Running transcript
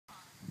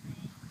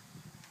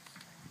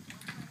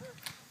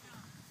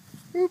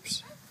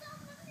Oops.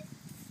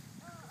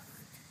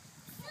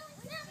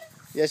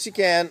 Yes, you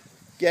can.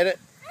 Get it.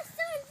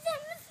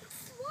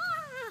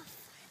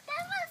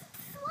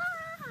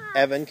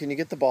 Evan, can you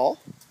get the ball?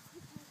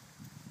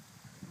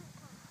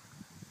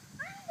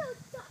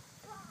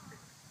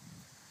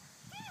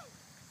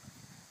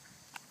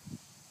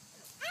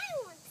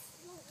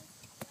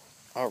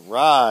 All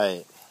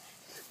right.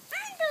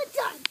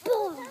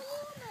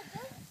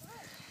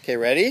 Okay,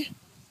 ready?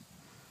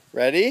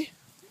 Ready?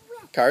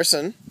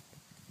 Carson.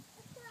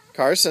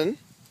 Carson.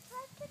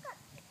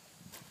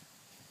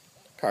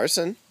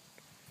 Carson.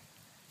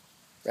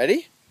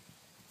 Ready?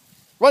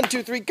 1,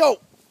 2, 3, go!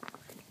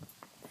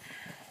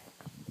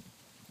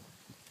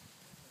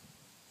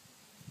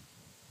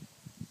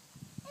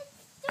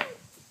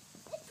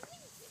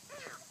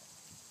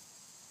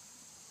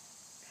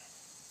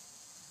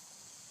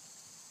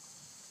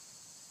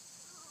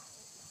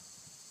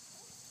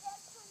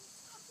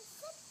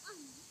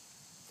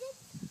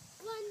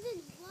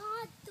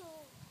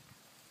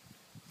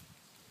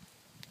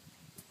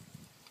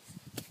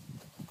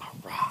 All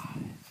right.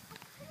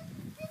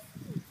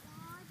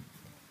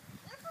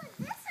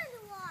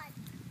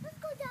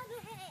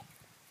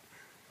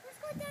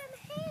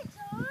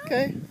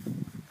 Okay.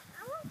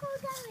 I want to go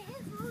down the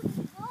hill for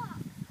the walk.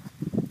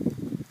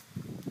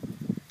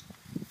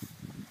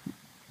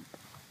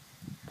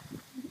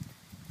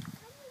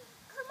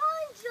 Come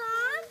on,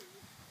 John.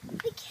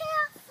 Be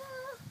careful.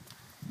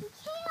 Be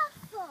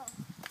careful.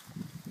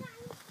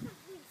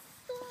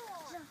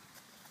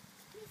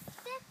 We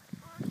step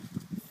on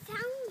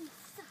sounds.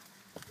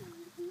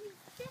 We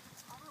step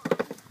on.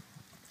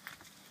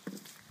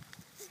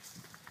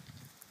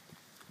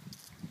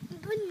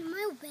 But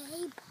my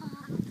way,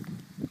 Pop.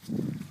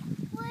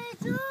 Wait,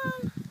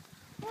 John.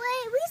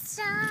 Wait, we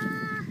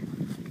saw.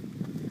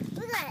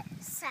 We got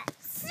set.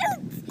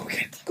 Shoot! Go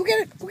get it. Go get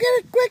it. Go get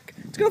it. Quick.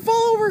 It's going to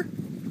fall over.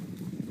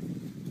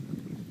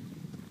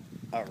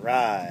 All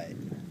right.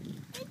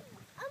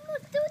 I'm gonna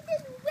do it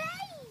in the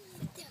rain.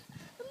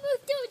 I'm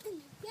gonna do it in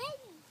the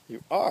rain. You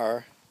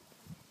are.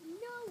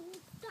 No,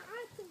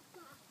 that's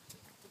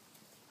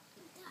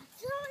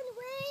on the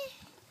way.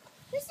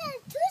 We said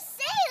two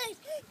sailors.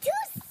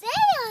 Two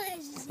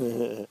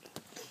sailors.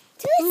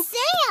 Two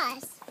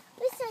sailors.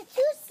 We said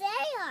two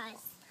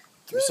sailors.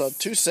 We saw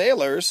 2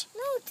 sailors.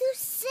 No, two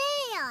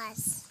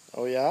sailors.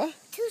 Oh, yeah?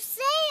 Two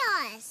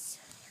sailors.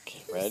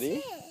 Okay,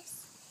 ready?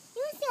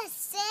 You see a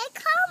sail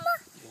come?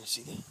 You want to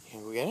see that?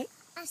 Here, we get it?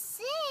 A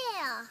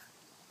sail.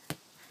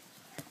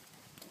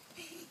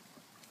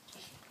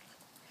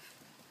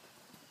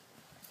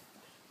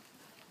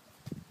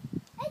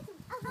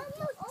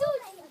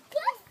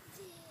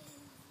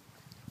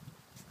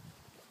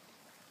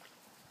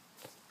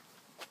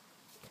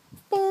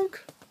 Bonk.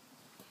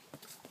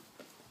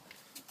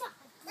 That's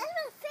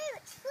my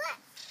favorite trick.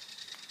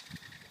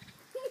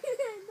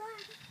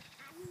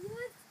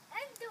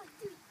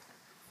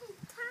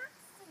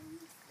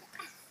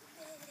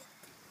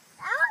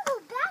 I want to go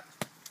back.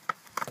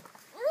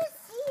 Let me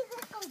see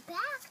this go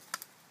back.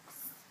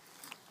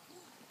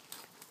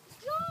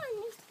 John,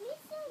 this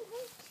in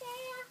this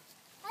chair.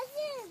 I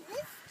sit in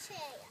this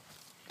chair.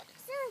 I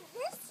sit in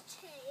this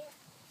chair.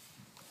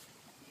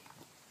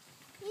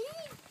 You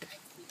need to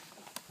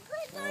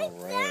put mine All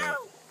right.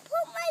 down.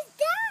 Put mine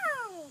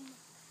down.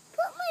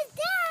 Put mine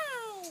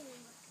down.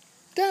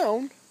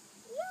 Down.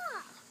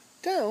 Yeah.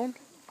 Down.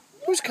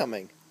 Who's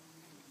coming?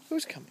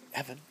 Who's coming?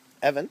 Evan.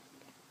 Evan.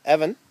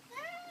 Evan. And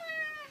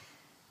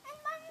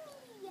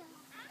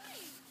Mommy.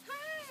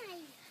 Hi.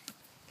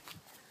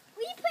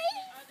 Will you play?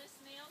 Are the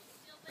snails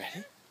still there?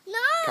 Ready? No.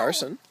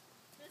 Carson.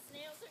 The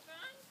snails are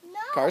gone? No.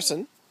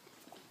 Carson.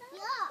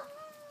 Yeah.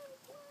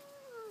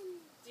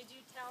 Did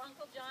you tell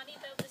Uncle Johnny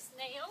about the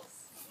snails?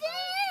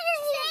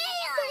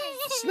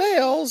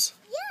 Snails.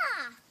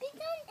 Yeah.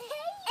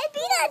 It'd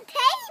be the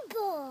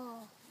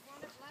table.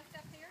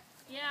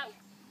 Yeah,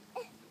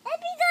 It'd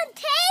be the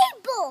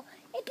table.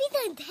 It'd be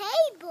the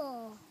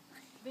table.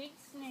 big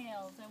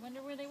snails. I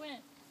wonder where they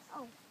went.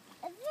 Oh,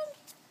 it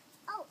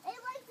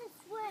likes to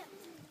swim.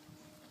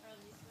 Are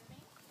they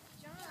swimming?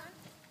 John,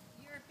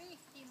 you're a beef.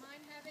 Do you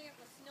mind having it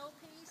with snow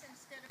peas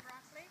instead of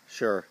broccoli?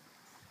 Sure.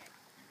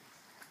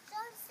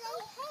 Don't say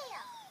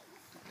hair.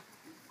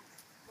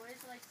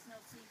 Boys like snow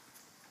peas.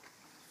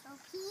 So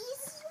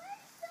peas.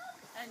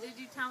 And did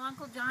you tell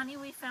Uncle Johnny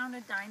we found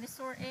a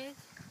dinosaur egg?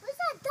 What's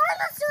that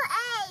dinosaur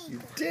egg? You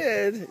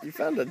did. You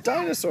found a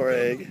dinosaur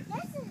egg.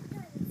 This is a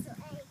dinosaur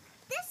egg.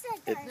 This is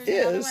a It dinosaur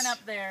There's another is. one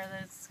up there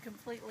that's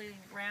completely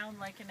round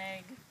like an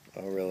egg,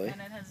 Oh, really?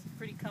 and it has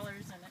pretty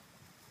colors in it.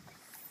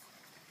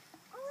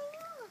 Oh,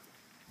 yeah.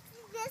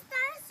 Is this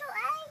dinosaur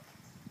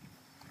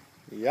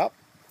egg? Yep.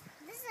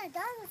 This is a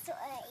dinosaur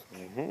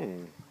egg.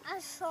 Mm-hmm.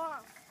 I'm strong.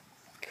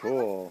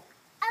 Cool.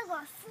 I'm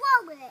going to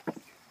throw it.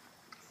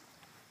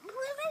 Can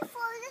we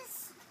throw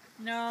this?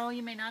 No,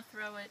 you may not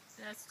throw it.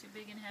 That's too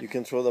big and heavy. You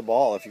can throw the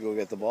ball if you go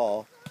get the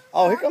ball.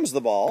 Oh, here comes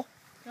the ball.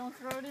 Don't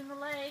throw it in the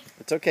lake.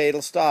 It's okay.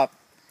 It'll stop.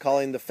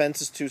 Colleen, the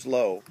fence is too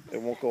low.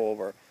 It won't go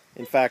over.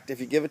 In fact, if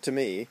you give it to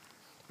me,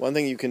 one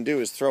thing you can do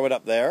is throw it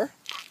up there.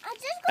 I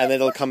just and then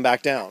it'll come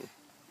back down.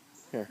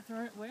 Throw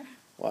it where?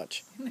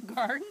 Watch. In the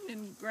garden,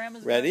 in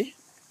Grandma's Ready?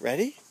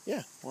 Ready?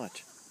 Yeah,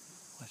 watch.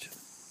 Watch.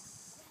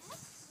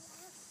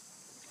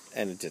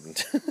 And it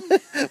didn't.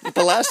 But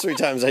the last 3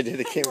 times I did,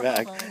 it came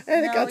back.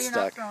 And it got No, you're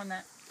not stuck. throwing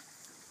that.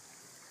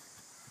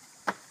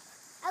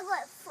 I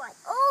got foot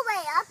all the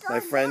way up. My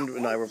friend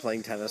and I were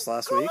playing tennis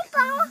last week,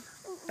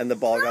 and the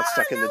ball got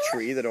stuck in the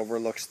tree that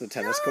overlooks the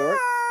tennis court.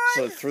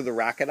 So I threw the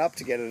racket up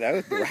to get it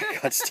out. The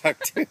racket got stuck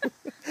too.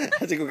 I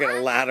had to go get a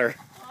ladder.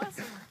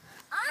 Awesome.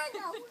 I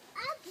know.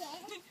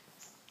 Okay.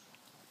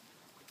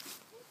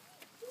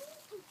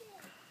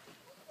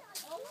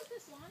 Oh, look, the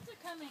swans are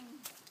coming.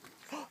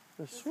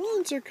 The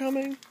swans are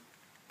coming.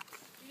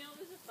 You know,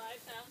 there's a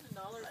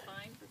 $5,000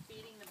 fine for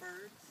feeding the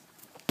birds.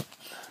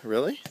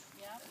 Really?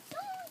 Yeah.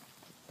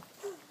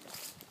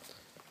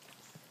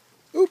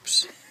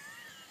 Oops.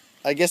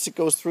 I guess it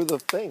goes through the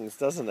things,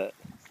 doesn't it?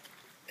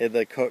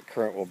 The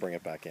current will bring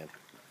it back in.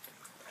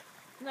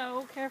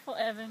 No, careful,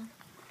 Evan.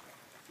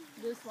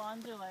 The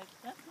swans are like,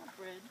 that's not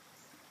bread.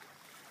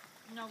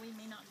 No, we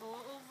may not go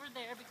over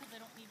there because I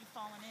don't need you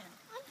falling in.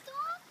 I'm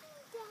talking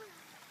down.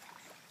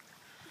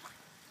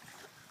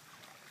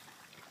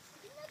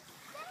 Let's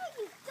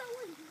stay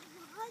going,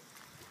 what?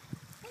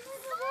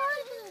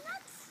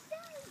 Let's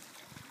stay.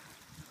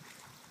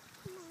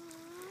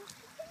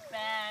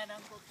 Bad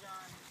Uncle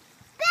John.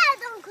 Bad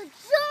Uncle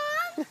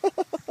John.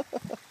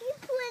 You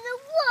put in the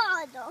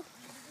water.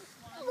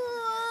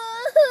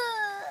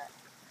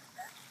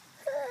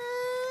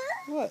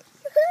 What?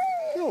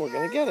 No, we're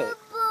going to get it.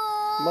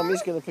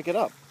 Mummy's going to pick it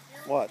up.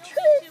 Watch.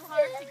 It'll be too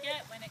hard to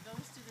get when it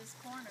goes to this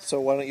corner. So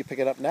why don't you pick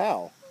it up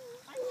now?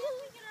 I can't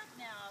pick it up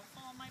now. I'll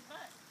fall my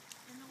butt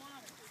in the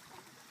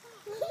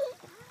water.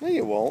 No,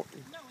 you won't.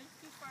 No, it's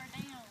too far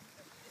down.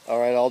 All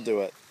right, I'll do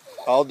it.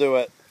 I'll do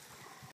it.